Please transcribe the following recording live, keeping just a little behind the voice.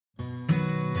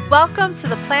Welcome to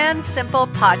the Plan Simple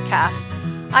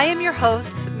podcast. I am your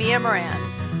host, Mia Moran.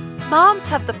 Moms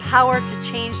have the power to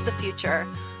change the future,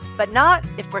 but not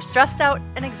if we're stressed out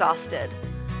and exhausted.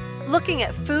 Looking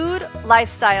at food,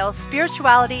 lifestyle,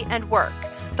 spirituality, and work,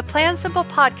 the Plan Simple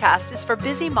podcast is for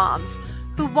busy moms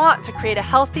who want to create a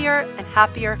healthier and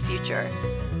happier future.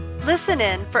 Listen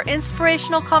in for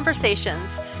inspirational conversations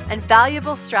and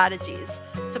valuable strategies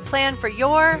to plan for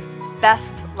your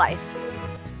best life.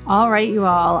 All right, you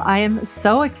all. I am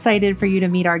so excited for you to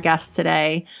meet our guest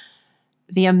today,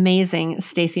 the amazing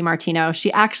Stacey Martino.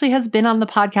 She actually has been on the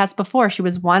podcast before. She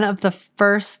was one of the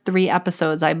first 3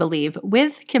 episodes, I believe,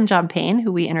 with Kim John Payne,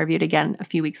 who we interviewed again a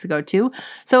few weeks ago too.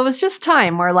 So it was just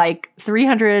time. We're like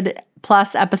 300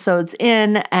 plus episodes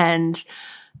in, and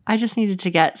I just needed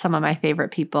to get some of my favorite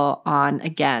people on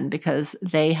again because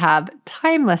they have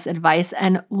timeless advice.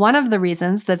 And one of the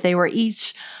reasons that they were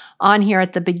each on here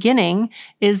at the beginning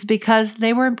is because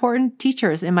they were important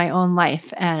teachers in my own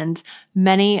life. And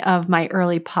many of my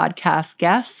early podcast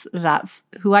guests, that's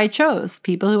who I chose,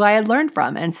 people who I had learned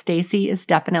from. And Stacey is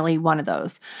definitely one of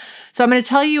those. So I'm going to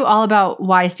tell you all about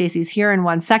why Stacey's here in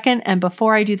 1 second. And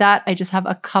before I do that, I just have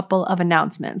a couple of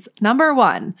announcements. Number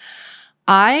 1,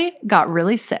 I got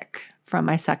really sick from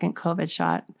my second COVID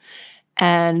shot.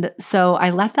 And so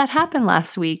I let that happen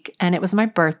last week, and it was my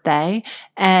birthday.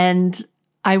 And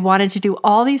I wanted to do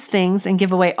all these things and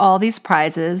give away all these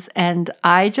prizes, and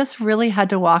I just really had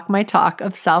to walk my talk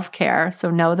of self-care. So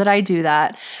know that I do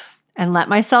that and let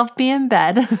myself be in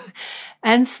bed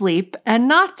and sleep and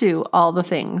not do all the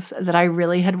things that I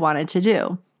really had wanted to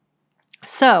do.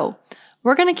 So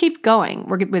we're going to keep going.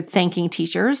 We're with thanking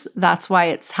teachers. That's why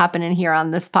it's happening here on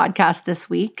this podcast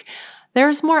this week.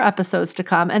 There's more episodes to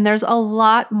come, and there's a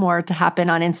lot more to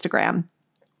happen on Instagram,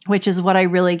 which is what I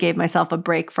really gave myself a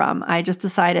break from. I just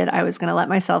decided I was going to let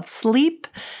myself sleep,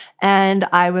 and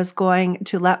I was going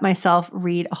to let myself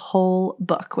read a whole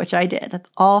book, which I did,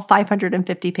 all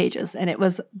 550 pages, and it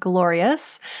was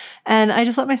glorious. And I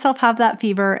just let myself have that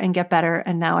fever and get better,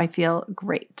 and now I feel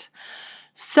great.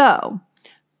 So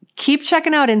keep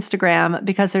checking out Instagram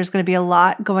because there's going to be a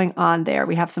lot going on there.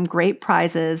 We have some great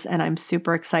prizes, and I'm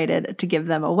super excited to give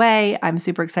them away. I'm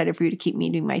super excited for you to keep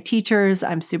meeting my teachers.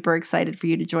 I'm super excited for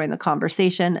you to join the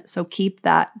conversation. So keep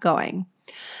that going.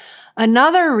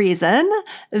 Another reason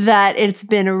that it's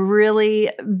been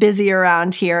really busy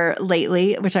around here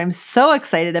lately, which I'm so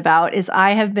excited about, is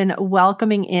I have been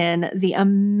welcoming in the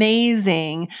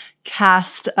amazing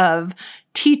cast of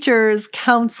teachers,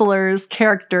 counselors,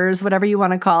 characters, whatever you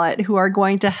want to call it, who are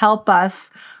going to help us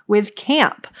with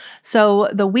camp. So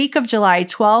the week of July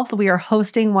 12th, we are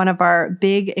hosting one of our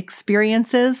big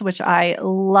experiences, which I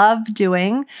love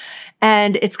doing.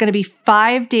 And it's going to be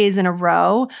 5 days in a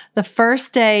row. The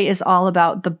first day is all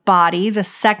about the body. The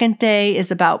second day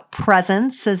is about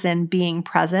presence, as in being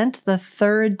present. The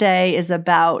third day is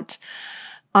about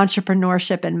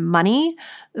entrepreneurship and money.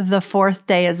 The fourth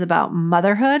day is about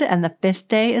motherhood, and the fifth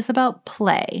day is about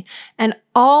play. And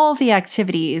all the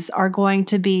activities are going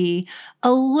to be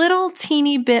a little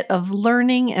teeny bit of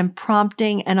learning and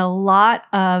prompting and a lot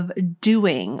of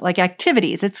doing, like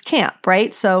activities. It's camp,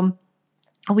 right? So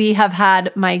we have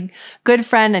had my good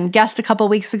friend and guest a couple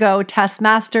weeks ago, Tess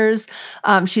Masters.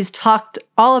 She's talked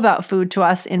all about food to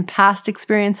us in past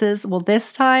experiences. Well,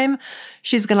 this time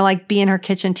she's going to be in her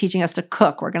kitchen teaching us to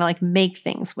cook. We're going to make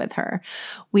things with her.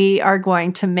 We are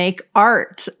going to make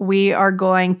art. We are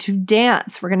going to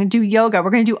dance. We're going to do yoga. We're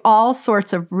going to do all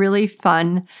sorts of really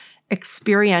fun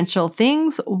experiential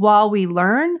things while we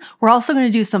learn. We're also going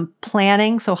to do some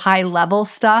planning, so high level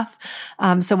stuff.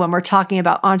 So when we're talking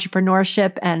about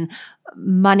entrepreneurship and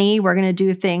money, we're going to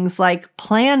do things like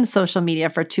plan social media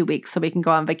for 2 weeks so we can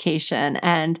go on vacation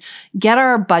and get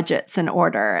our budgets in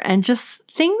order and just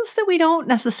things that we don't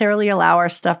necessarily allow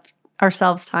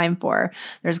ourselves time for.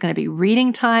 There's going to be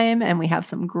reading time, and we have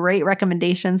some great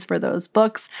recommendations for those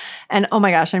books. And oh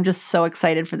my gosh, I'm just so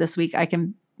excited for this week. I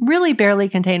can really barely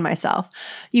contain myself.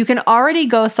 You can already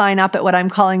go sign up at what I'm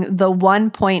calling the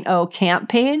 1.0 camp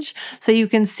page. So you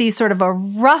can see sort of a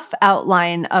rough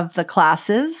outline of the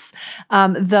classes,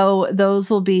 though those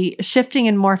will be shifting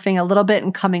and morphing a little bit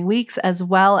in coming weeks, as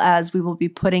well as we will be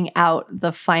putting out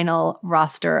the final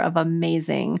roster of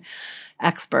amazing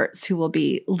experts who will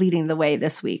be leading the way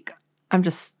this week. I'm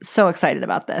just so excited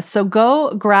about this. So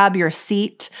go grab your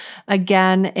seat.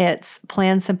 Again, it's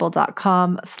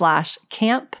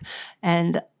plansimple.com/camp,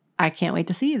 and I can't wait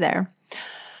to see you there.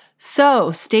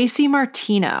 So Stacey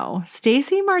Martino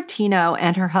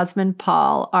and her husband,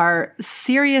 Paul, are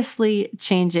seriously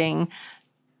changing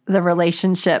the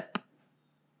relationship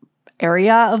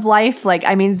area of life. Like,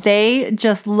 I mean, they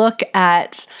just look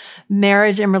at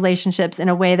marriage and relationships in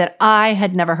a way that I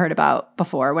had never heard about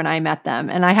before when I met them.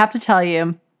 And I have to tell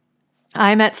you,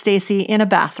 I met Stacy in a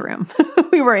bathroom.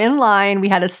 We were in line. We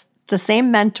had the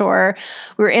same mentor.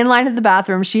 We were in line at the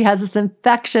bathroom. She has this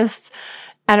infectious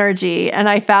energy. And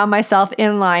I found myself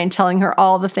in line telling her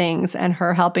all the things and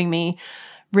her helping me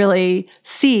really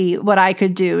see what I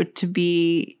could do to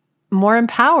be more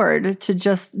empowered to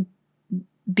just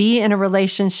be in a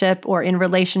relationship or in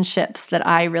relationships that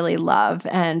I really love.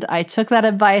 And I took that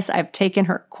advice. I've taken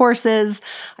her courses.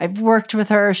 I've worked with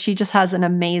her. She just has an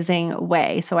amazing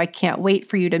way. So I can't wait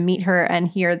for you to meet her and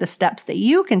hear the steps that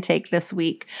you can take this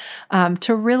week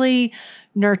to really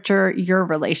nurture your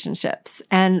relationships.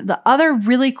 And the other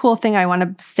really cool thing I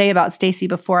want to say about Stacy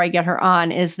before I get her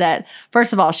on is that,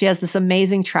 first of all, she has this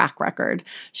amazing track record.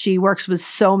 She works with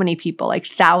so many people, like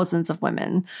thousands of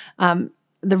women.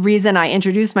 The reason I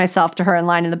introduced myself to her in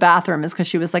line in the bathroom is because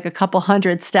she was like a couple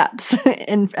hundred steps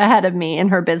ahead of me in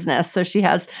her business. So she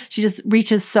just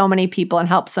reaches so many people and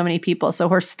helps so many people. So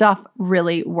her stuff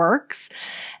really works.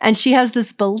 And she has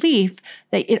this belief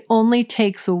that it only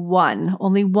takes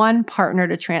only one partner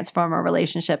to transform a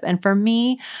relationship. And for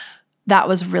me, that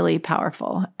was really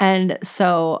powerful. And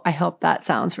so I hope that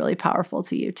sounds really powerful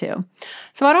to you too.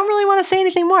 So I don't really want to say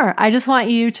anything more. I just want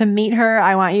you to meet her.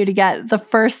 I want you to get the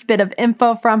first bit of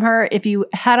info from her. If you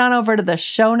head on over to the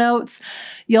show notes,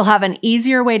 you'll have an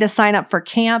easier way to sign up for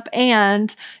camp.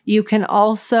 And you can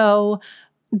also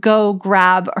go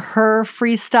grab her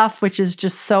free stuff, which is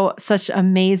just such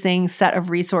amazing set of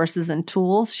resources and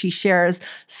tools. She shares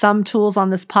some tools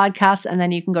on this podcast, and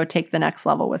then you can go take the next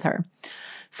level with her.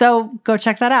 So go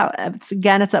check that out. It's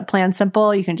at Plan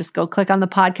Simple. You can just go click on the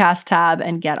podcast tab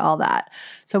and get all that.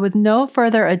 So with no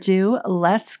further ado,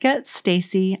 let's get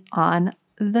Stacy on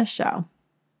the show.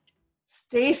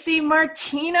 Stacy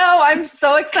Martino, I'm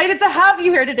so excited to have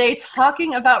you here today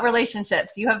talking about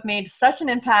relationships. You have made such an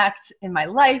impact in my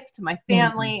life, to my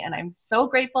family, and I'm so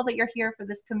grateful that you're here for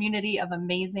this community of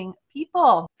amazing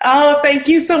people. Oh, thank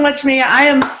you so much, Mia. I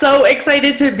am so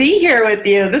excited to be here with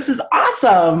you. This is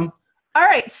awesome. All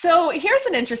right. So here's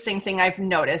an interesting thing I've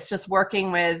noticed just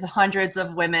working with hundreds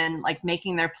of women, like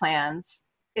making their plans,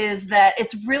 is that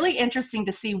it's really interesting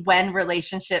to see when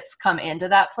relationships come into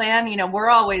that plan. You know, we're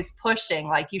always pushing,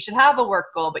 like you should have a work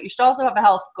goal, but you should also have a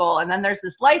health goal. And then there's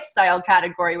this lifestyle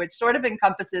category, which sort of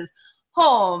encompasses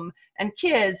home and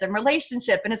kids and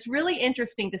relationship. And it's really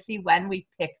interesting to see when we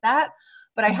pick that.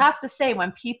 But I have to say,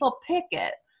 when people pick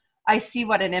it, I see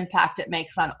what an impact it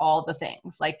makes on all the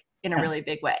things, like in a really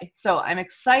big way. So I'm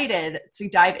excited to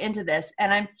dive into this.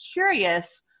 And I'm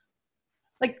curious,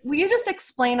 like, will you just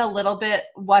explain a little bit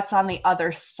what's on the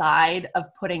other side of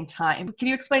putting time? Can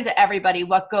you explain to everybody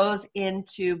what goes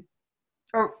into,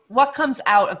 or what comes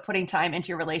out of putting time into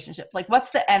your relationship? Like, what's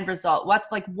the end result?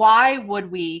 Why would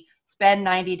we spend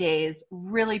 90 days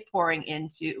really pouring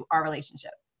into our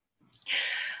relationship?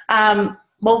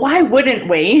 Well, why wouldn't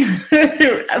we?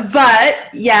 But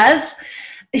yes,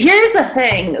 here's the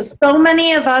thing. So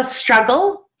many of us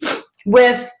struggle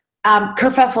with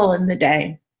kerfuffle in the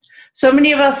day. So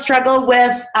many of us struggle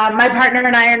with, my partner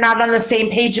and I are not on the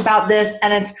same page about this,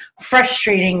 and it's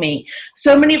frustrating me.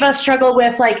 So many of us struggle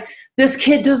with, like, this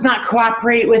kid does not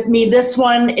cooperate with me. This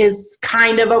one is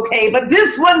kind of okay, but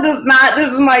this one does not.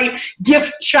 This is my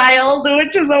gift child,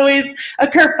 which is always a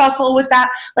kerfuffle with that.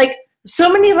 Like,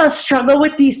 so many of us struggle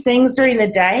with these things during the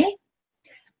day.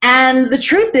 And the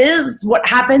truth is, what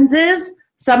happens is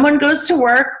someone goes to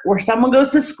work or someone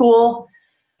goes to school.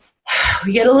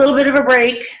 We get a little bit of a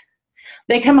break.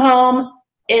 They come home.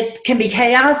 It can be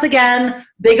chaos again.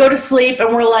 They go to sleep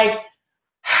and we're like,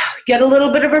 get a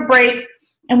little bit of a break.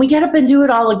 And we get up and do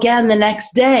it all again the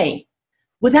next day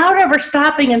without ever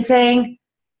stopping and saying,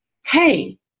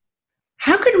 hey,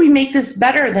 how could we make this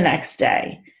better the next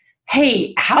day?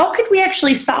 Hey, how could we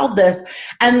actually solve this?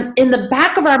 And in the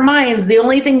back of our minds, the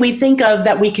only thing we think of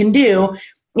that we can do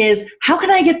is, how can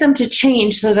I get them to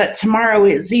change so that tomorrow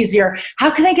is easier? How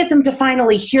can I get them to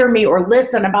finally hear me or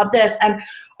listen about this? And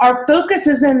our focus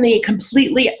is in the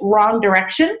completely wrong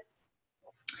direction.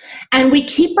 And we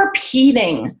keep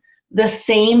repeating the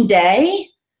same day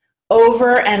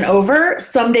over and over.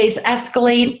 Some days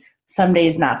escalate, some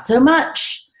days not so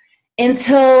much,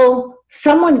 until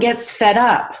someone gets fed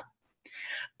up.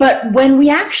 But when we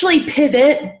actually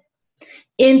pivot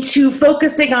into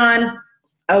focusing on,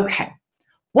 okay,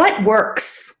 what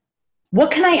works? What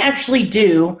can I actually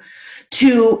do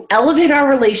to elevate our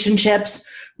relationships,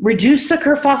 reduce the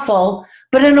kerfuffle,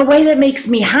 but in a way that makes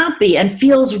me happy and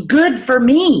feels good for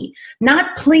me,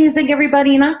 not pleasing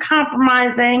everybody, not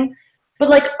compromising, but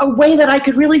like a way that I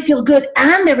could really feel good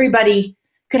and everybody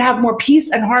could have more peace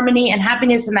and harmony and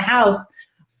happiness in the house.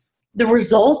 The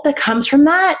result that comes from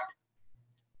that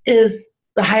is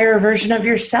the higher version of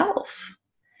yourself.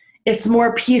 It's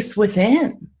more peace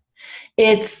within.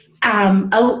 It's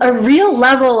a real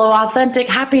level of authentic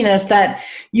happiness that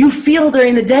you feel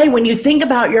during the day when you think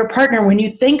about your partner, when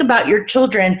you think about your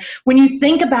children, when you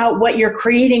think about what you're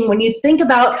creating, when you think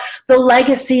about the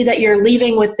legacy that you're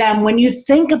leaving with them, when you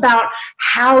think about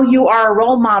how you are a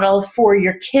role model for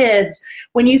your kids,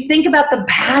 when you think about the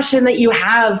passion that you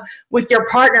have with your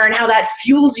partner and how that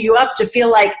fuels you up to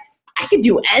feel like I could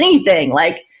do anything.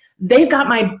 Like, they've got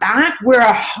my back.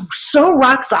 We're so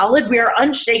rock solid. We are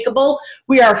unshakable.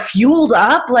 We are fueled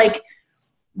up. Like,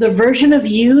 the version of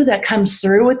you that comes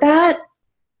through with that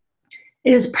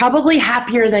is probably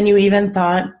happier than you even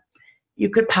thought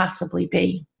you could possibly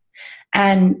be.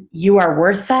 And you are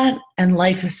worth that. And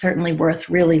life is certainly worth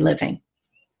really living.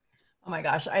 Oh my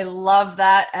gosh, I love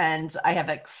that. And I have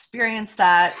experienced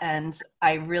that. And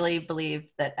I really believe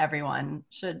that everyone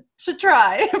should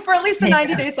try for at least a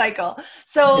 90-day cycle.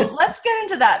 So let's get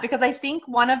into that, because I think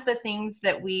one of the things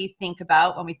that we think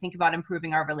about when we think about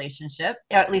improving our relationship,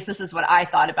 at least this is what I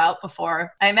thought about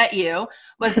before I met you,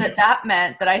 was that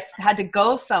meant that I had to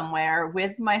go somewhere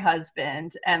with my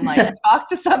husband and like talk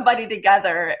to somebody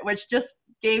together, which just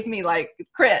gave me like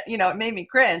cringe, it made me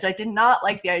cringe. I did not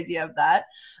like the idea of that.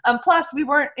 Plus we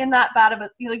weren't in that bad of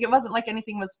a, like, it wasn't like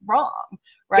anything was wrong,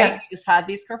 right? We just had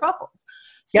these kerfuffles.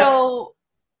 So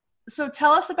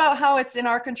tell us about how it's in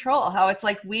our control, how it's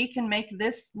like we can make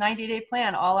this 90-day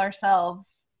plan all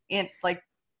ourselves in like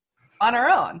on our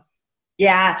own.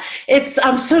 Yeah,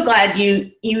 I'm so glad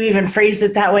you even phrased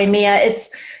it that way, Mia.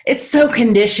 It's so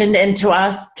conditioned into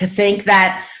us to think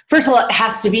that, first of all, it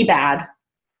has to be bad.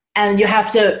 And it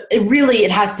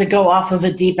has to go off of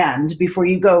a deep end before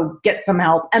you go get some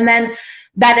help. And then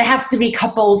that it has to be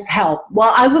couples help.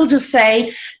 Well, I will just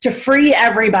say, to free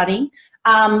everybody,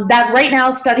 that right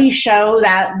now studies show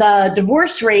that the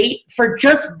divorce rate for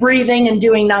just breathing and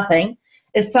doing nothing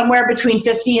is somewhere between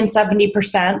 50 and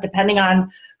 70%, depending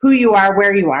on who you are,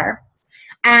 where you are.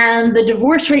 And the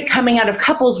divorce rate coming out of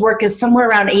couples work is somewhere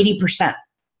around 80%.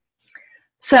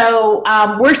 So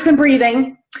worse than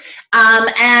breathing.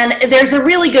 And there's a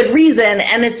really good reason,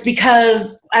 and it's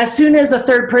because as soon as a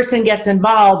third person gets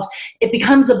involved, it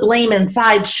becomes a blame and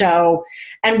sideshow,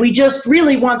 and we just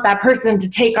really want that person to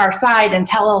take our side and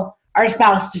tell our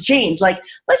spouse to change. Like,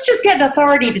 let's just get an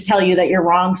authority to tell you that you're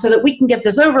wrong so that we can get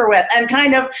this over with. And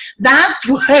kind of that's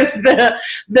what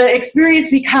the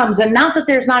experience becomes. And not that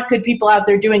there's not good people out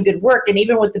there doing good work, and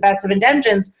even with the best of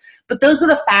intentions, but those are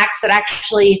the facts that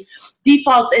actually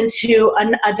defaults into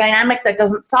a dynamic that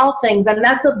doesn't solve things. And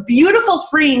that's a beautiful,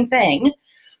 freeing thing,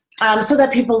 so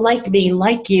that people like me,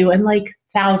 like you, and like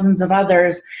thousands of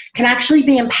others can actually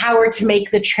be empowered to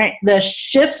make the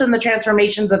shifts and the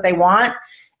transformations that they want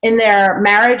in their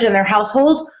marriage and their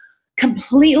household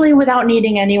completely without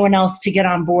needing anyone else to get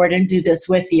on board and do this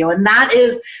with you. And that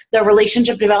is the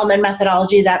relationship development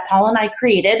methodology that Paul and I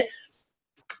created.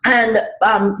 And,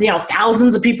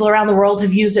 thousands of people around the world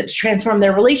have used it to transform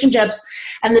their relationships.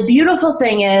 And the beautiful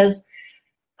thing is,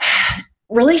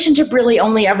 relationship really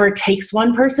only ever takes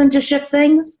one person to shift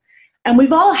things. And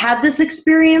we've all had this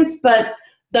experience, but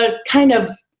the kind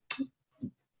of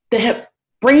the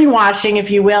brainwashing, if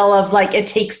you will, of like, it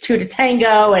takes two to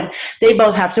tango and they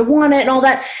both have to want it and all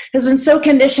that has been so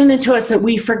conditioned into us that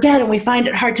we forget and we find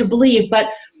it hard to believe. But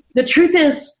the truth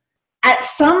is, at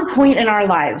some point in our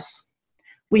lives,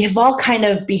 we have all kind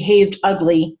of behaved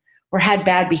ugly or had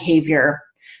bad behavior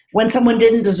when someone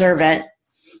didn't deserve it.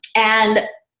 And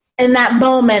in that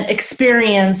moment,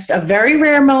 experienced a very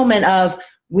rare moment of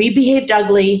we behaved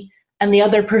ugly and the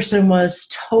other person was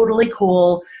totally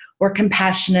cool or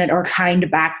compassionate or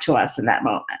kind back to us in that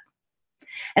moment.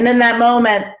 And in that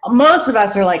moment, most of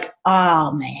us are like,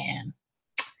 oh man,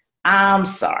 I'm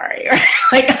sorry.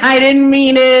 Like, I didn't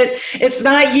mean it. It's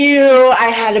not you. I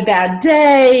had a bad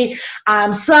day.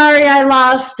 I'm sorry I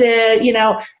lost it,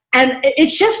 and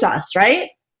it shifts us, right?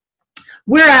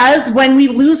 Whereas when we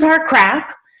lose our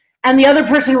crap and the other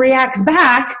person reacts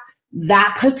back,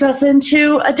 that puts us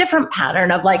into a different pattern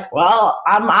of like, well,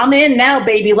 I'm in now,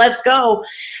 baby, let's go.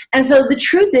 And so the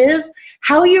truth is,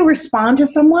 how you respond to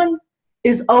someone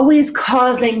is always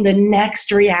causing the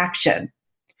next reaction,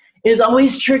 is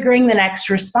always triggering the next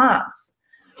response.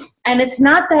 And it's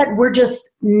not that we're just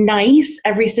nice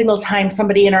every single time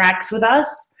somebody interacts with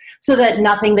us so that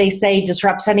nothing they say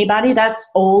disrupts anybody. That's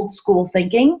old school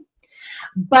thinking.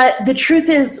 But the truth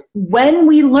is, when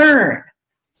we learn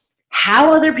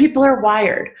how other people are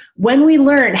wired, when we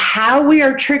learn how we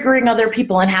are triggering other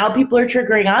people and how people are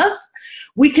triggering us,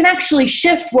 we can actually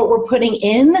shift what we're putting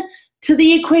in to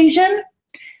the equation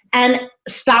and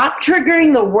stop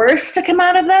triggering the worst to come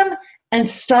out of them and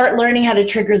start learning how to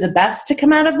trigger the best to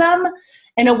come out of them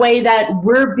in a way that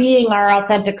we're being our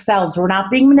authentic selves. We're not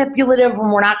being manipulative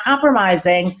and we're not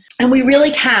compromising, and we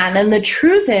really can. And the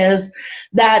truth is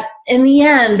that in the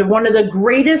end, one of the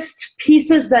greatest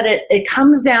pieces that it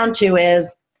comes down to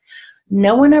is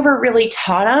no one ever really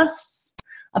taught us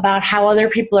about how other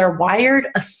people are wired,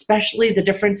 especially the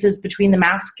differences between the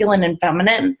masculine and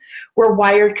feminine. We're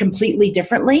wired completely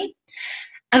differently.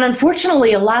 And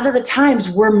unfortunately, a lot of the times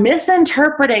we're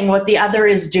misinterpreting what the other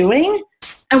is doing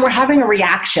and we're having a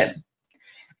reaction.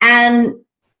 And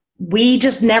we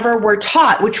just never were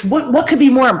taught, which what could be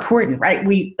more important, right?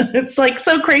 It's like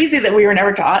so crazy that we were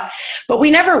never taught, but we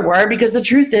never were, because the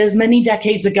truth is many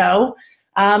decades ago,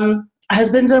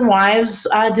 husbands and wives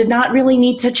did not really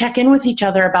need to check in with each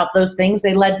other about those things.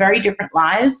 They led very different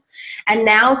lives. And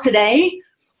now today,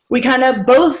 we kind of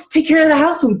both take care of the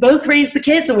house, and we both raise the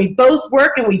kids, and we both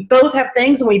work, and we both have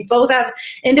things, and we both have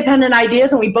independent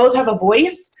ideas, and we both have a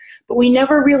voice. But we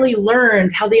never really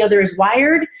learned how the other is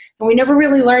wired, and we never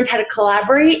really learned how to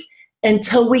collaborate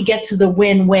until we get to the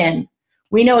win-win.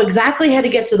 We know exactly how to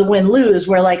get to the win-lose,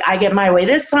 where like I get my way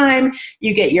this time,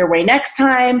 you get your way next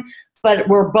time, but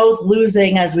we're both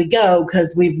losing as we go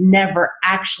because we've never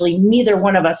actually, neither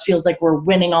one of us feels like we're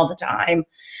winning all the time.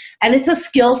 And it's a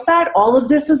skill set. All of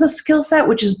this is a skill set,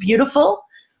 which is beautiful.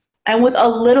 And with a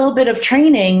little bit of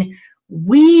training,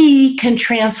 we can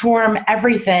transform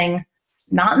everything.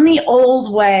 Not in the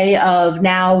old way of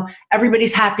now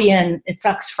everybody's happy and it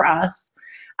sucks for us.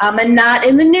 And not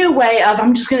in the new way of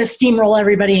I'm just going to steamroll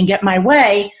everybody and get my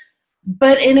way,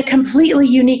 but in a completely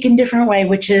unique and different way,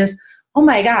 which is, oh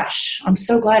my gosh, I'm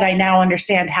so glad I now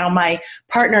understand how my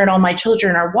partner and all my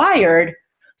children are wired,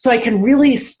 so I can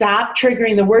really stop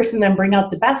triggering the worst in them, bring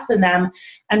out the best in them,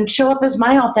 and show up as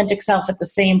my authentic self at the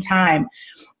same time.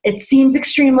 It seems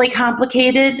extremely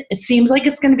complicated. It seems like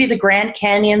it's going to be the Grand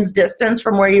Canyon's distance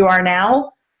from where you are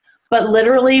now. But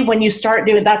literally, when you start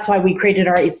doing, that's why we created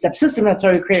our 8-step system. That's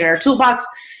why we created our toolbox.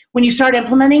 When you start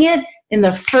implementing it, in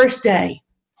the first day,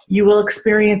 you will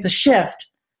experience a shift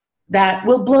that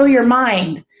will blow your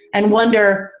mind and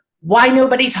wonder why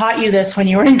nobody taught you this when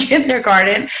you were in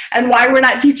kindergarten and why we're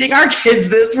not teaching our kids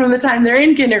this from the time they're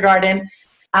in kindergarten.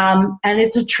 And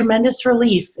it's a tremendous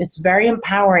relief. It's very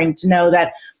empowering to know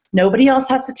that nobody else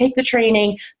has to take the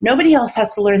training. Nobody else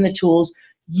has to learn the tools.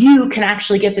 You can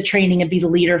actually get the training and be the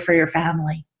leader for your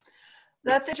family.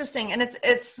 That's interesting. And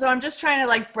it's so I'm just trying to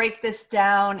like break this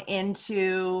down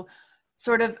into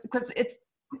sort of, because it's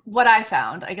what I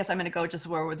found, I guess I'm going to go just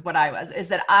with what I was, is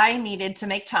that I needed to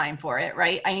make time for it,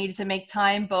 right? I needed to make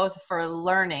time both for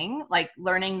learning, like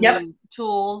learning new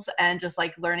tools and just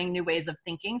like learning new ways of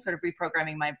thinking, sort of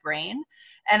reprogramming my brain.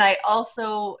 And I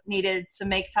also needed to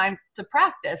make time to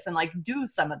practice and like do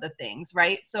some of the things,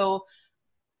 right? So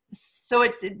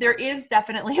there is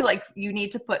definitely like, you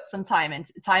need to put some time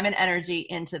and energy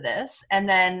into this. And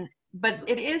then, but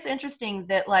it is interesting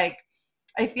that like,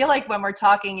 I feel like when we're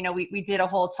talking, you know, we did a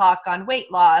whole talk on weight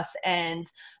loss and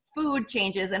food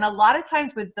changes. And a lot of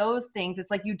times with those things, it's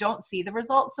like you don't see the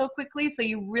results so quickly. So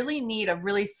you really need a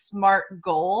really smart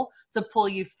goal to pull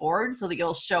you forward so that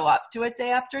you'll show up to it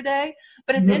day after day.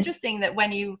 But it's interesting that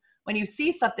when you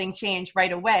see something change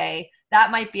right away,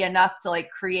 that might be enough to like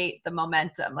create the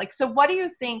momentum. Like, so what do you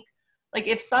think? Like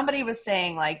if somebody was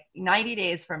saying like 90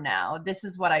 days from now, this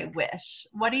is what I wish,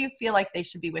 what do you feel like they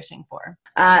should be wishing for?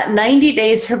 90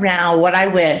 days from now, what I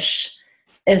wish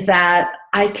is that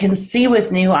I can see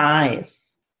with new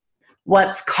eyes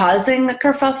what's causing the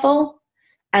kerfuffle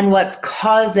and what's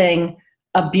causing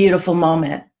a beautiful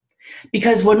moment.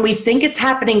 Because when we think it's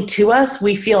happening to us,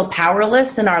 we feel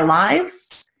powerless in our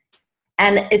lives.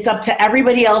 And it's up to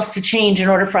everybody else to change in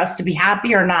order for us to be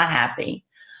happy or not happy.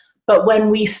 But when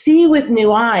we see with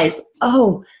new eyes,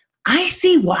 oh, I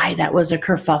see why that was a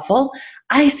kerfuffle.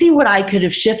 I see what I could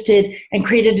have shifted and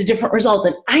created a different result.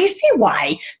 And I see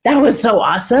why that was so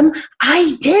awesome.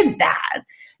 I did that.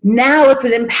 Now it's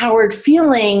an empowered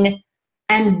feeling,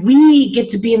 and we get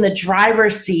to be in the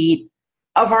driver's seat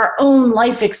of our own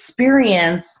life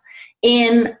experience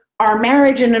in our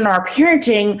marriage and in our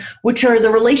parenting, which are the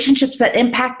relationships that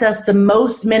impact us the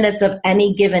most minutes of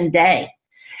any given day.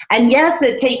 And yes,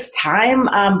 it takes time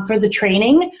for the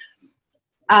training,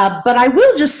 but I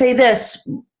will just say this.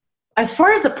 As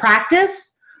far as the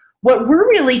practice, what we're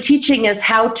really teaching is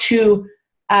how to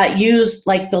use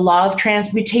like the law of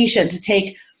transmutation to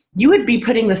take you would be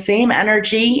putting the same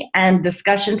energy and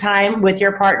discussion time with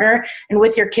your partner and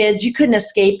with your kids. You couldn't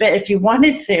escape it if you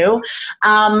wanted to.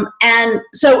 And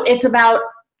so it's about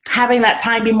having that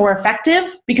time be more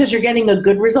effective because you're getting a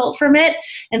good result from it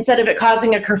instead of it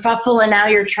causing a kerfuffle and now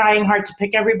you're trying hard to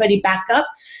pick everybody back up.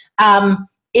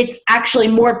 It's actually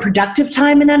more productive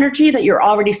time and energy that you're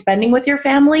already spending with your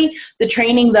family. The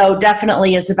training, though,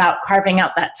 definitely is about carving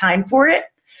out that time for it.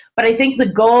 But I think the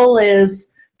goal is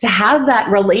to have that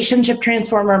relationship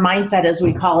transformer mindset, as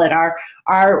we call it.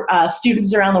 Our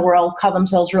students around the world call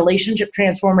themselves relationship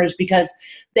transformers because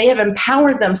they have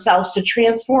empowered themselves to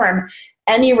transform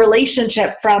any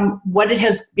relationship from what it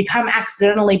has become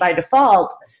accidentally by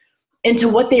default into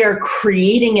what they are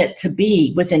creating it to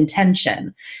be with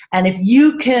intention. And if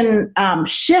you can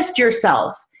shift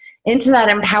yourself into that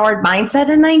empowered mindset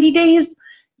in 90 days,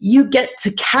 you get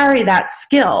to carry that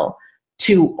skill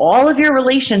to all of your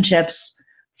relationships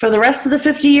for the rest of the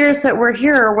 50 years that we're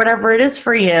here or whatever it is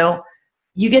for you.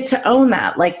 You get to own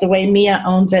that like the way Mia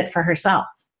owns it for herself.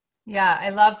 Yeah, I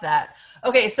love that.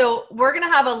 Okay, so we're going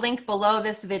to have a link below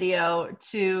this video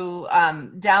to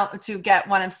get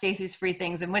one of Stacy's free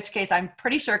things, in which case I'm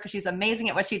pretty sure, because she's amazing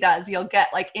at what she does, you'll get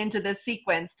like into this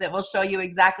sequence that will show you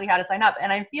exactly how to sign up.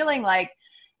 And I'm feeling like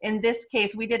in this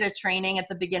case, we did a training at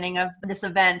the beginning of this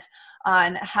event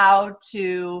on how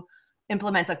to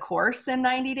implement a course in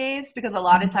 90 days, because a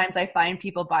lot of times I find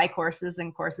people buy courses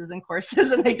and courses and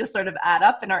courses and they just sort of add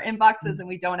up in our inboxes and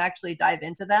we don't actually dive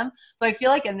into them. So I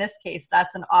feel like in this case,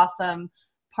 that's an awesome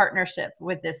partnership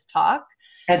with this talk.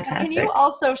 Fantastic. Can you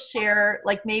also share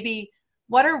like maybe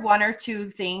what are one or two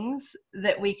things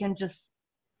that we can just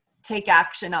take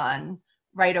action on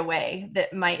right away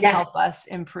that might help us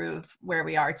improve where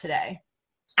we are today?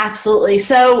 Absolutely.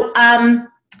 So,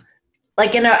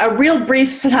 like in a real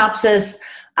brief synopsis,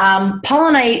 Paul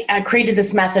and I created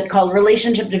this method called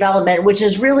relationship development, which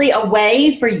is really a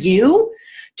way for you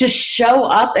to show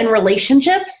up in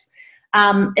relationships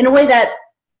in a way that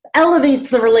elevates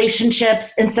the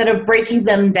relationships instead of breaking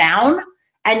them down.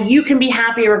 And you can be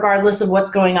happy regardless of what's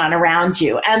going on around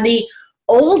you. And the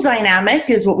old dynamic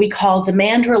is what we call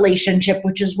demand relationship,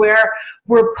 which is where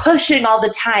we're pushing all the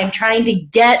time, trying to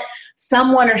get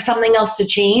someone or something else to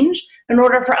change in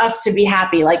order for us to be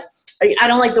happy. Like, I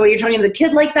don't like the way you're talking to the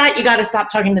kid like that. You got to stop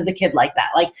talking to the kid like that.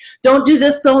 Like, don't do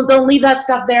this. Don't leave that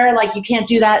stuff there. Like, you can't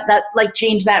do that. That, like,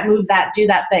 change that, move that, do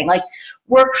that thing. Like,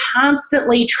 we're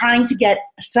constantly trying to get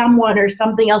someone or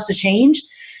something else to change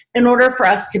in order for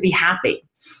us to be happy.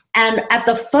 And at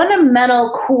the fundamental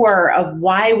core of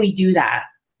why we do that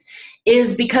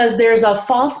is because there's a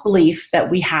false belief that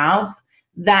we have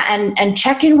that, and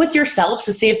check in with yourself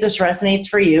to see if this resonates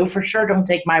for you. For sure, don't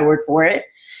take my word for it.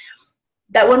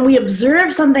 That when we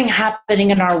observe something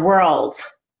happening in our world,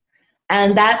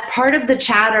 and that part of the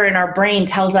chatter in our brain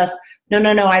tells us, no,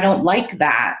 I don't like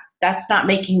that. That's not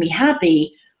making me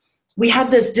happy. We have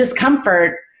this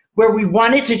discomfort where we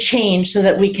want it to change so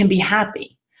that we can be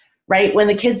happy, right? When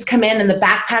the kids come in and the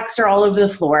backpacks are all over the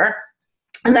floor,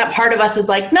 and that part of us is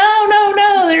like,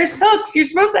 no, there's hooks. You're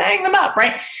supposed to hang them up,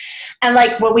 right? And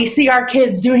like when we see our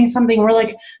kids doing something, we're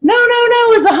like, no,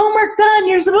 is the homework done?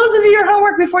 You're supposed to do your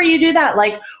homework before you do that.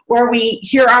 Like, or we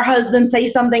hear our husband say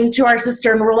something to our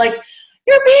sister and we're like,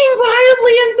 you're being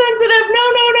wildly insensitive.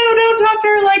 No, don't talk to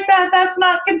her like that. That's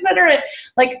not considerate.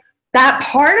 Like, that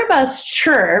part of us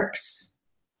chirps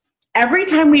every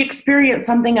time we experience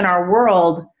something in our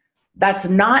world that's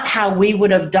not how we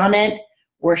would have done it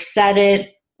or said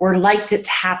it or liked it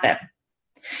to happen.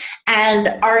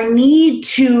 And our need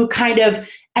to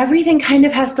everything kind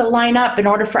of has to line up in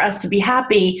order for us to be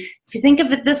happy. If you think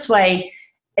of it this way,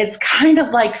 it's kind of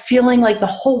like feeling like the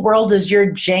whole world is your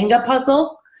Jenga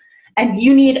puzzle. And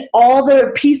you need all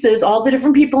the pieces, all the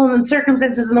different people and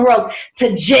circumstances in the world to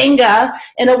Jenga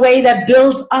in a way that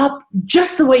builds up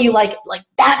just the way you like it. Like,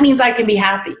 that means I can be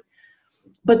happy.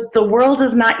 But the world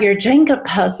is not your Jenga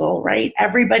puzzle, right?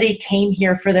 Everybody came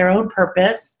here for their own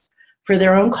purpose, for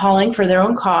their own calling, for their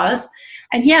own cause.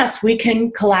 And yes, we can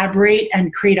collaborate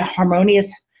and create a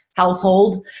harmonious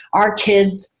household. Our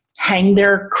kids hang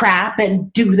their crap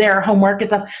and do their homework and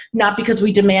stuff, not because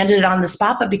we demanded it on the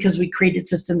spot, but because we created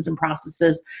systems and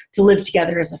processes to live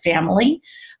together as a family.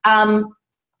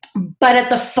 But at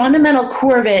the fundamental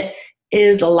core of it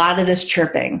is a lot of this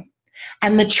chirping.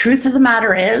 And the truth of the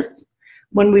matter is,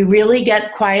 when we really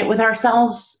get quiet with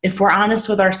ourselves, if we're honest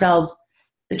with ourselves,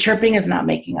 the chirping is not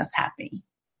making us happy.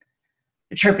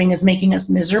 The chirping is making us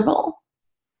miserable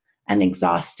and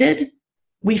exhausted.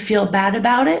 We feel bad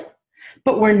about it,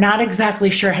 but we're not exactly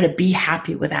sure how to be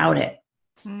happy without it.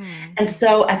 And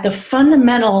so at the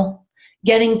fundamental,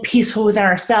 getting peaceful with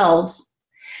ourselves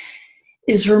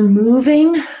is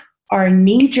removing our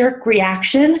knee-jerk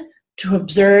reaction to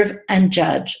observe and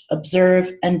judge,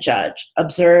 observe and judge,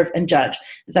 observe and judge.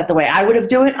 Is that the way I would have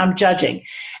done it? I'm judging.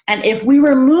 And if we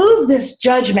remove this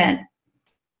judgment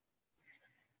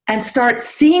and start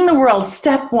seeing the world,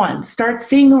 step one, start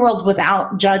seeing the world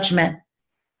without judgment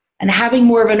and having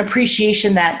more of an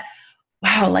appreciation that,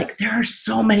 wow, like there are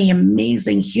so many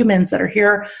amazing humans that are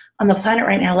here on the planet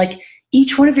right now. Like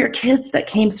each one of your kids that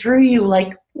came through you,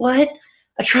 like what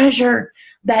a treasure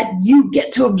that you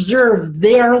get to observe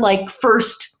their like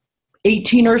first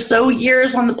 18 or so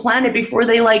years on the planet before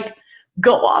they like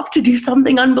go off to do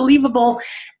something unbelievable.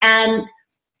 And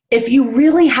if you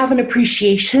really have an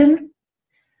appreciation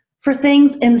for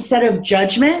things instead of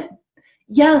judgment,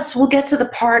 yes, we'll get to the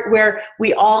part where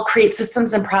we all create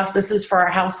systems and processes for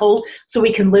our household so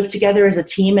we can live together as a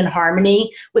team in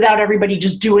harmony without everybody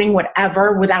just doing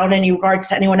whatever without any regards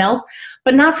to anyone else,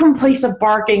 but not from a place of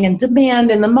barking and demand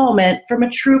in the moment, from a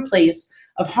true place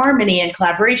of harmony and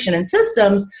collaboration and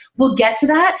systems. We'll get to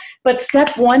that. But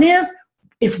step one is,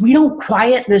 if we don't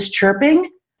quiet this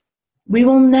chirping, we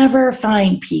will never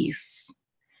find peace.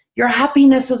 Your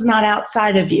happiness is not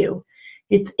outside of you.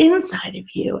 It's inside of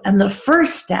you. And the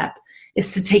first step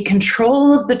is to take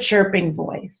control of the chirping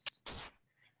voice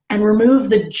and remove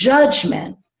the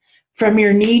judgment from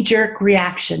your knee-jerk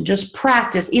reaction. Just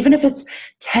practice, even if it's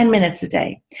 10 minutes a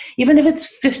day, even if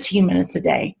it's 15 minutes a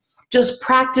day. Just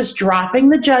practice dropping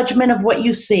the judgment of what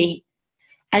you see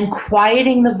and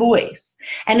quieting the voice.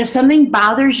 And if something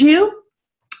bothers you,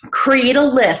 create a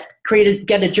list,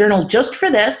 get a journal just for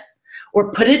this, or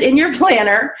put it in your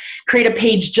planner, create a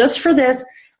page just for this,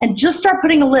 and just start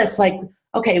putting a list like,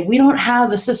 okay, we don't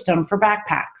have a system for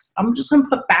backpacks. I'm just going to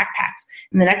put backpacks.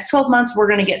 In the next 12 months, we're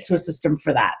going to get to a system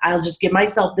for that. I'll just give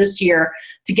myself this year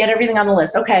to get everything on the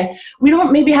list. Okay, we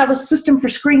don't maybe have a system for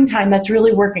screen time that's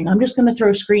really working. I'm just going to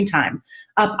throw screen time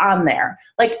up on there.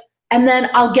 And then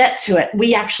I'll get to it.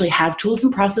 We actually have tools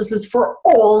and processes for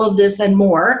all of this and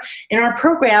more in our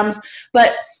programs.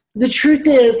 But the truth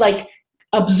is,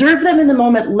 observe them in the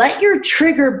moment. Let your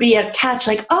trigger be a catch,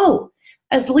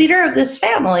 as leader of this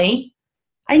family,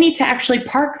 I need to actually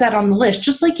park that on the list,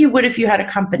 just like you would if you had a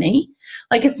company.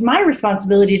 It's my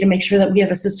responsibility to make sure that we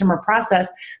have a system or process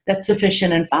that's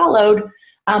sufficient and followed.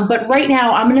 But right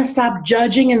now, I'm going to stop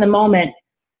judging in the moment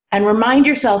and remind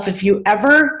yourself, if you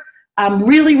ever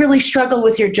really, really struggle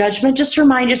with your judgment, just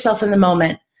remind yourself in the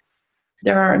moment,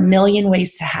 there are a million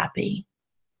ways to happy.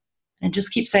 And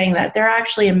just keep saying that. There are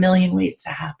actually a million ways to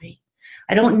happy.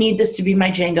 I don't need this to be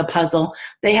my Jenga puzzle.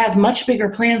 They have much bigger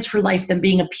plans for life than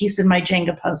being a piece in my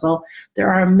Jenga puzzle.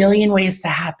 There are a million ways to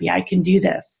happy. I can do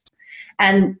this.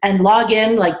 And log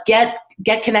in,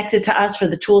 get connected to us for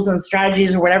the tools and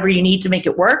strategies or whatever you need to make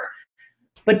it work.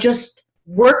 But just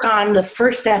work on the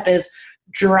first step is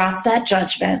drop that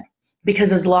judgment,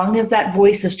 because as long as that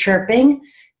voice is chirping,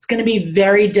 it's going to be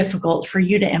very difficult for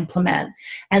you to implement.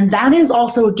 And that is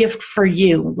also a gift for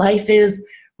you. Life is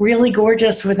really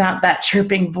gorgeous without that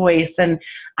chirping voice. And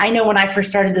I know when I first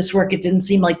started this work, it didn't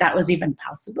seem like that was even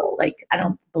possible. I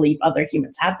don't believe other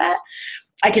humans have that.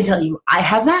 I can tell you I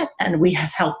have that, and we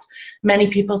have helped many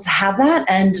people to have that.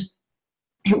 And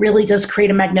it really does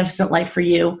create a magnificent life for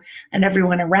you and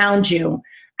everyone around you.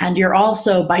 And you're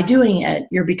also, by doing it,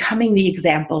 you're becoming the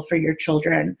example for your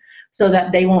children so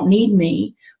that they won't need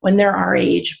me when they're our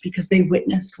age, because they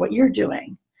witnessed what you're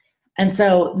doing. And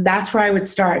so that's where I would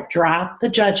start. Drop the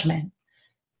judgment.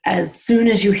 As soon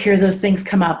as you hear those things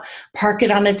come up, park it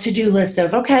on a to-do list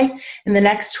of, okay, in the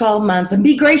next 12 months, and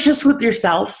be gracious with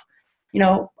yourself.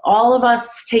 All of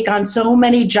us take on so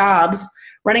many jobs.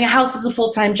 Running a house is a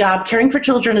full-time job. Caring for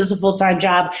children is a full-time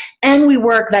job. And we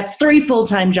work. That's 3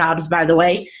 full-time jobs, by the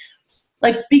way.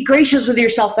 Be gracious with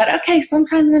yourself that, okay,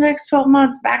 sometime in the next 12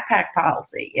 months, backpack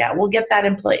policy. Yeah, we'll get that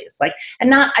in place. And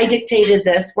not, I dictated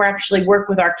this. We're actually work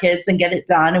with our kids and get it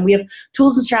done. And we have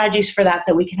tools and strategies for that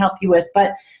we can help you with.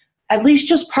 But at least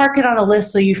just park it on a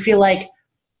list so you feel like,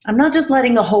 I'm not just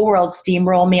letting the whole world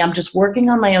steamroll me. I'm just working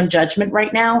on my own judgment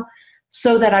right now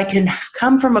so that I can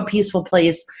come from a peaceful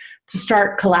place to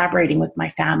start collaborating with my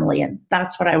family. And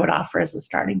that's what I would offer as a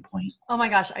starting point. Oh my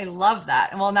gosh, I love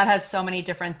that. Well, and that has so many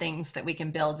different things that we can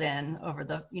build in over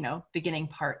the, beginning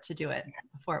part to do it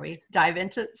before we dive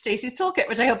into Stacey's toolkit,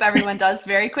 which I hope everyone does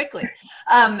very quickly.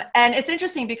 And it's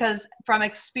interesting because from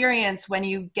experience, when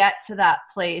you get to that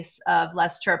place of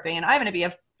less chirping, and I'm going to be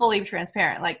fully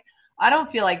transparent, I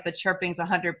don't feel like the chirping's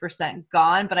 100%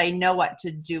 gone, but I know what to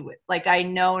do with. I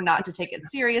know not to take it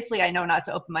seriously. I know not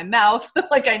to open my mouth.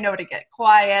 I know to get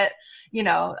quiet.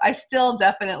 I still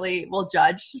definitely will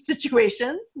judge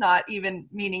situations, not even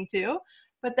meaning to.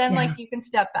 but then like you can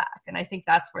step back. And I think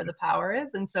that's where the power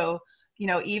is. And so, you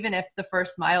know, even if the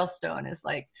first milestone is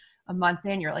like a month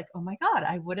in, you're like, oh my God,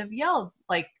 I would have yelled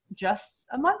like just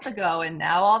a month ago. And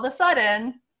now all of a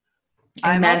sudden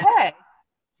I'm okay.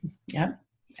 Yeah.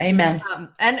 Amen.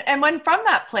 And when from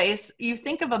that place, you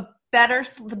think of the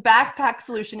backpack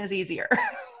solution is easier.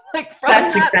 Like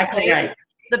that's exactly place, right.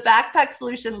 The backpack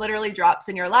solution literally drops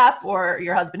in your lap, or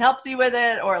your husband helps you with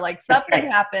it, or like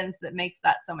something happens that makes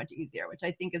that so much easier, which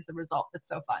I think is the result that's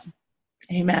so fun.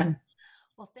 Amen.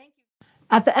 Well, thank you.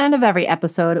 At the end of every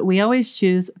episode, we always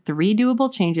choose 3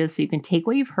 doable changes so you can take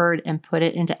what you've heard and put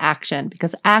it into action,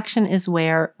 because action is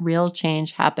where real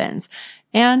change happens.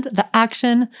 And the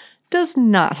action does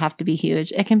not have to be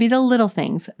huge. It can be the little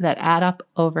things that add up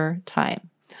over time.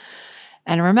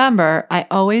 And remember, I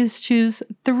always choose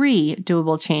 3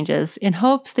 doable changes in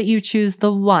hopes that you choose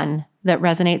the one that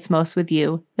resonates most with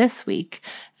you this week.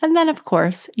 And then, of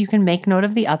course, you can make note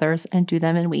of the others and do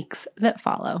them in weeks that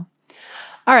follow.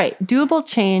 All right, doable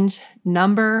change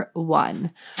number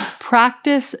 1,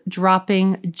 practice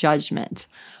dropping judgment.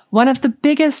 One of the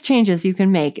biggest changes you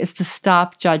can make is to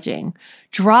stop judging.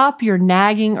 Drop your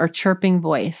nagging or chirping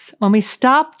voice. When we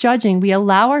stop judging, we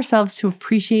allow ourselves to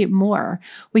appreciate more.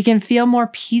 We can feel more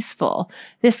peaceful.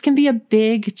 This can be a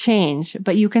big change,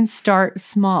 but you can start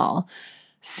small.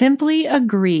 Simply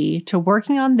agree to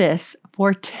working on this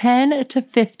for 10 to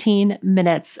 15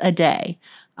 minutes a day.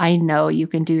 I know you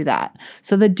can do that.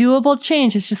 So the doable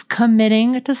change is just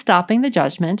committing to stopping the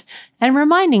judgment and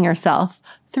reminding yourself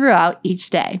throughout each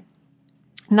day.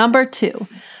 Number 2,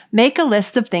 make a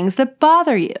list of things that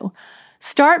bother you.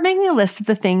 Start making a list of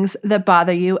the things that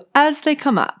bother you as they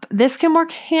come up. This can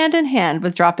work hand in hand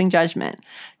with dropping judgment.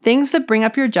 Things that bring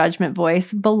up your judgment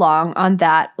voice belong on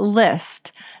that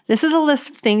list. This is a list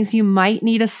of things you might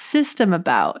need a system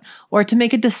about or to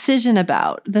make a decision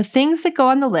about. The things that go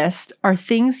on the list are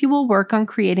things you will work on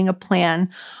creating a plan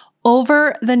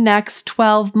over the next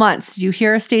 12 months. Did you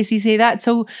hear Stacy say that?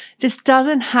 So this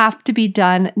doesn't have to be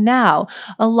done now.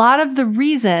 A lot of the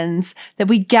reasons that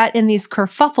we get in these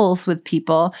kerfuffles with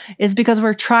people is because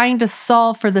we're trying to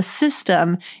solve for the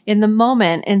system in the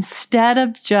moment instead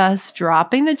of just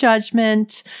dropping the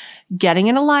judgment, getting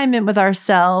in alignment with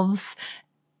ourselves,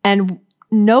 and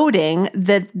noting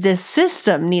that this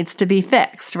system needs to be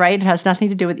fixed, right? It has nothing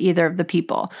to do with either of the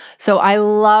people. So I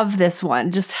love this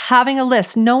one. Just having a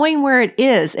list, knowing where it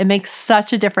is, it makes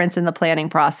such a difference in the planning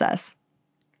process.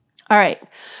 All right.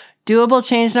 Doable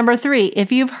change number 3.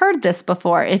 If you've heard this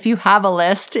before, if you have a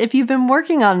list, if you've been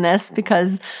working on this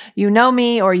because you know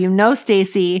me or you know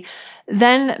Stacy,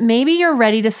 then maybe you're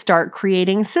ready to start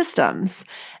creating systems.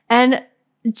 And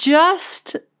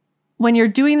just when you're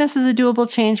doing this as a doable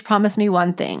change, promise me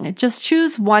one thing. Just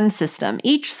choose one system.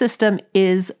 Each system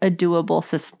is a doable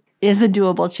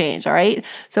change, all right?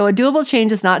 So a doable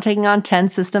change is not taking on 10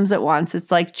 systems at once. It's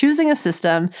like choosing a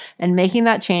system and making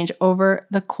that change over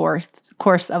the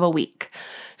course of a week.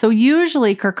 So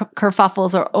usually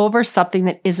kerfuffles are over something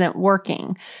that isn't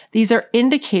working. These are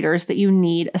indicators that you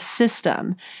need a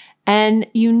system, and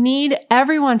you need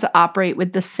everyone to operate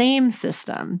with the same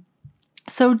system.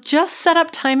 So just set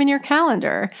up time in your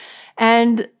calendar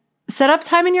and set up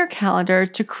time in your calendar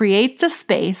to create the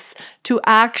space to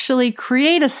actually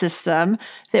create a system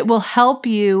that will help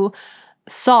you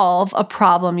solve a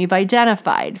problem you've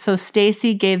identified. So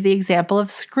Stacy gave the example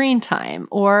of screen time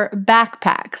or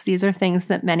backpacks. These are things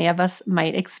that many of us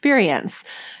might experience.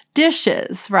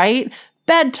 Dishes, right?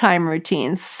 Bedtime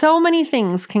routines. So many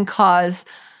things can cause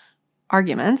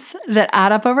arguments that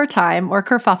add up over time or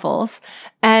kerfuffles.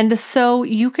 And so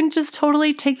you can just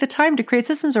totally take the time to create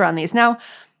systems around these. Now,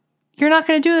 you're not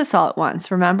going to do this all at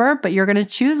once, remember, but you're going to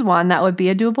choose one that would be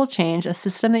a doable change, a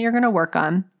system that you're going to work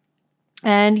on,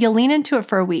 and you'll lean into it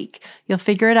for a week. You'll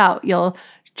figure it out. You'll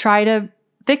try to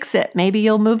fix it. Maybe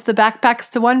you'll move the backpacks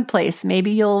to one place.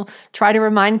 Maybe you'll try to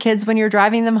remind kids when you're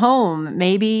driving them home.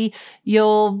 Maybe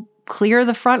you'll clear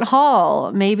the front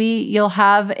hall. Maybe you'll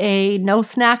have a no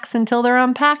snacks until they're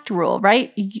unpacked rule,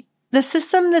 right? The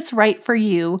system that's right for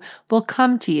you will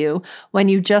come to you when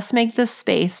you just make the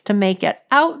space to make it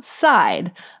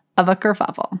outside of a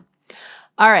kerfuffle.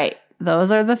 All right.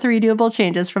 Those are the 3 doable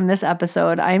changes from this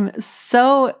episode. I'm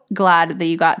so glad that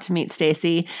you got to meet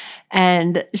Stacy,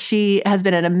 and she has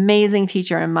been an amazing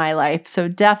teacher in my life. So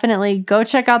definitely go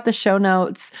check out the show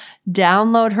notes,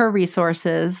 download her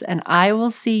resources, and I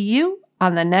will see you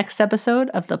on the next episode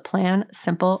of the Plan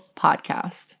Simple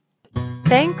podcast.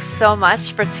 Thanks so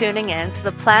much for tuning in to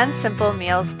the Plan Simple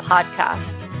Meals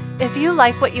podcast. If you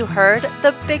like what you heard,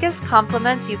 the biggest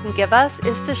compliments you can give us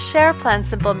is to share Plan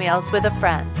Simple Meals with a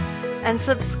friend. and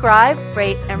subscribe,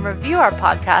 rate, and review our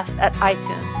podcast at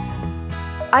iTunes.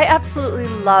 I absolutely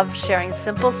love sharing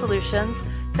simple solutions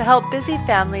to help busy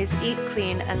families eat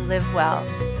clean and live well.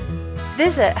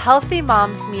 Visit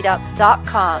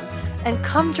healthymomsmeetup.com and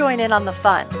come join in on the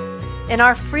fun. In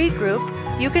our free group,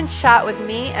 you can chat with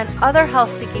me and other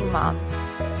health-seeking moms,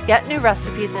 get new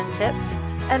recipes and tips,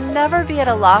 and never be at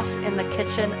a loss in the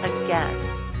kitchen again.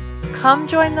 Come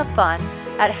join the fun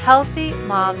at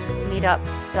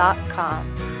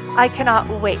healthymomsmeetup.com. I cannot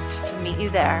wait to meet you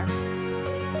there.